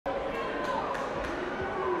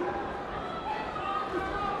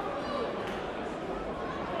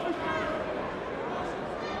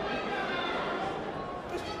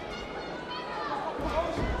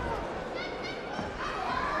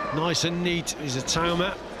Nice and neat is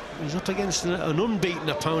Itauma. He's up against an unbeaten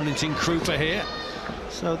opponent in Kroupa here.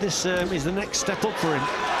 So this is the next step up for him.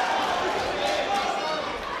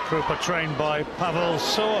 Kroupa trained by Pavel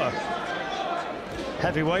Soa.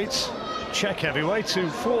 Heavyweight, Czech heavyweight, who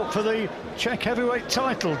fought for the Czech heavyweight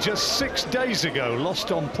title just 6 days ago,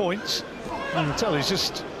 lost on points. And until he's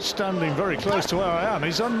just standing very close to where I am,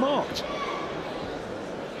 he's unmarked.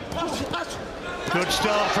 Good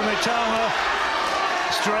start from Itauma.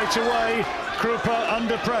 Straight away, Kroupa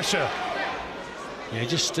under pressure. Yeah,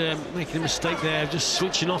 just making a mistake there, just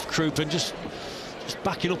switching off Kroupa and just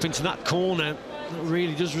backing up into that corner. That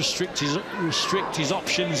really does restrict his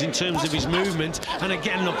options in terms of his movement. And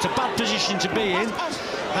again, look, it's a bad position to be in.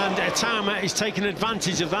 And Itauma is taking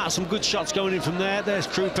advantage of that. Some good shots going in from there. There's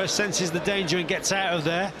Kroupa, senses the danger and gets out of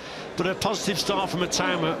there. But a positive start from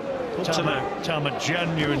Itauma. Itauma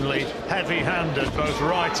genuinely heavy-handed, both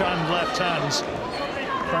right and left hands.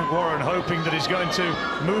 Frank Warren hoping that he's going to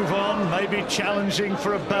move on, maybe challenging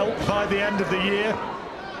for a belt by the end of the year.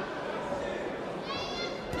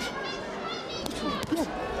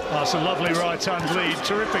 That's a lovely right-hand lead,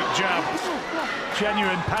 terrific jab,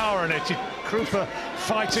 genuine power in it. Kroupa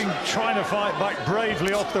fighting, trying to fight back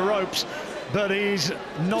bravely off the ropes, but he's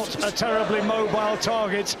not a terribly mobile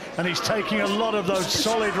target, and he's taking a lot of those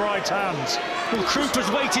solid right hands. Well, Kroupa's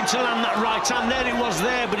waiting to land that right hand. There it was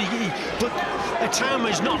there, but Itauma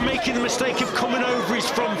is not making the mistake of coming over his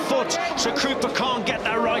front foot, so Kroupa can't get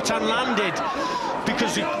that right hand landed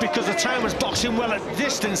because Itauma's boxing well at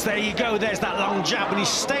distance. There you go, there's that long jab, and he's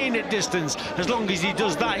staying at distance. As long as he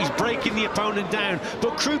does that, he's breaking the opponent down.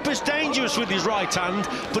 But Kroupa's dangerous with his right hand,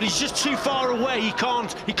 but he's just too far away. He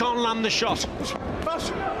can't land the shot.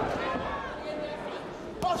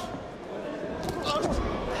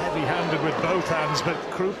 Heavy-handed with both hands, but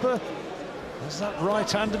Kroupa has that right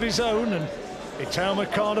hand of his own, and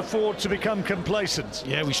Itauma can't afford to become complacent.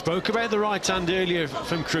 Yeah, we spoke about the right hand earlier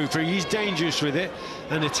from Kroupa. He's dangerous with it,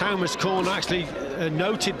 and Itauma's corner actually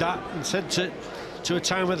noted that and said to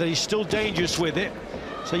Itauma that he's still dangerous with it.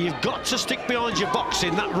 So you've got to stick behind your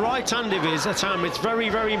boxing. That right hand of his, Itauma, it's very,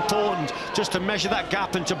 very important just to measure that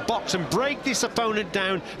gap and to box and break this opponent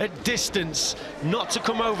down at distance, not to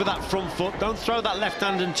come over that front foot. Don't throw that left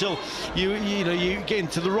hand until you get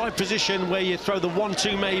into the right position where you throw the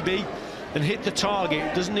 1-2 maybe and hit the target.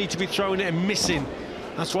 It doesn't need to be throwing it and missing.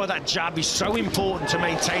 That's why that jab is so important to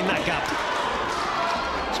maintain that gap.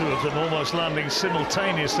 Two of them almost landing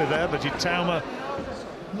simultaneously there, but Itauma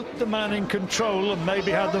looked the man in control and maybe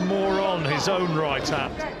had the more on his own right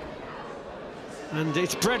hand. And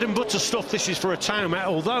it's bread and butter stuff this is for Itauma.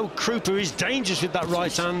 Although Kroupa is dangerous with that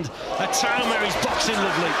right hand, Itauma is boxing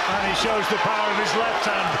lovely. And he shows the power of his left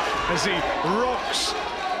hand as he rocks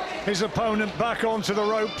his opponent back onto the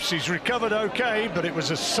ropes. He's recovered okay, but it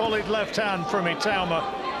was a solid left hand from Itauma.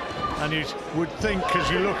 And you would think, as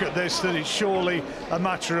you look at this, that it's surely a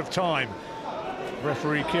matter of time.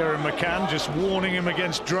 Referee Kieran McCann just warning him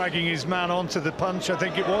against dragging his man onto the punch, I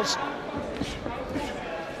think it was.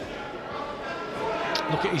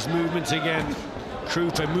 Look at his movement again.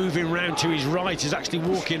 Kroupa moving round to his right is actually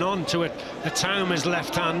walking on to Itauma's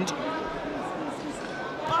left hand.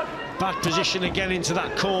 Bad position again into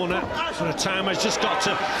that corner. But Itauma's just got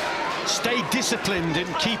to stay disciplined and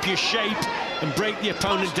keep your shape and break the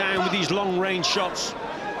opponent down with these long-range shots.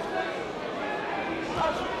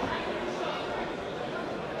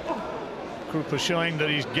 Kroupa showing that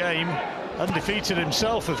he's game. Undefeated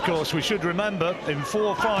himself, of course, we should remember, in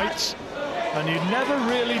 4 fights. And you never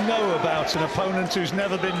really know about an opponent who's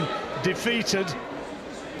never been defeated.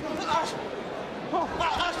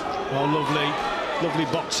 Oh, lovely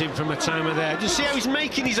boxing from Itauma there. Just see how he's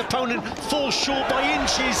making his opponent fall short by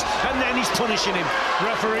inches, and then he's punishing him.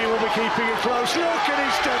 Referee will be keeping it close. Look, and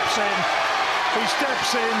he steps in. He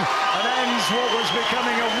steps in and ends what was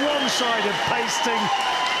becoming a one-sided pasting.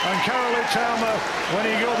 And Karol Itauma, when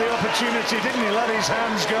he got the opportunity, didn't he let his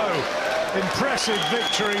hands go? Impressive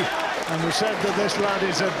victory. And we said that this lad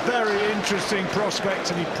is a very interesting prospect,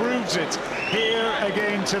 and he proves it here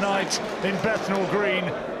again tonight in Bethnal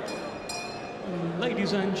Green.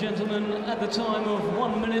 Ladies and gentlemen, at the time of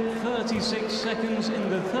 1 minute 36 seconds in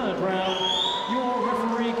the third round, your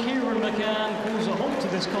referee Kieran McCann calls a halt to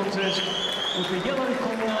this contest with the yellow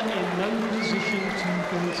corner in no position to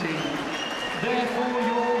concede. Therefore,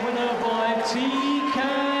 your winner by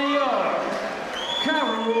TKO,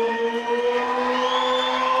 Karol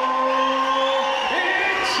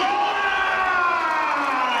Itauma!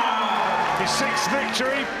 His 6th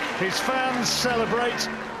victory, his fans celebrate.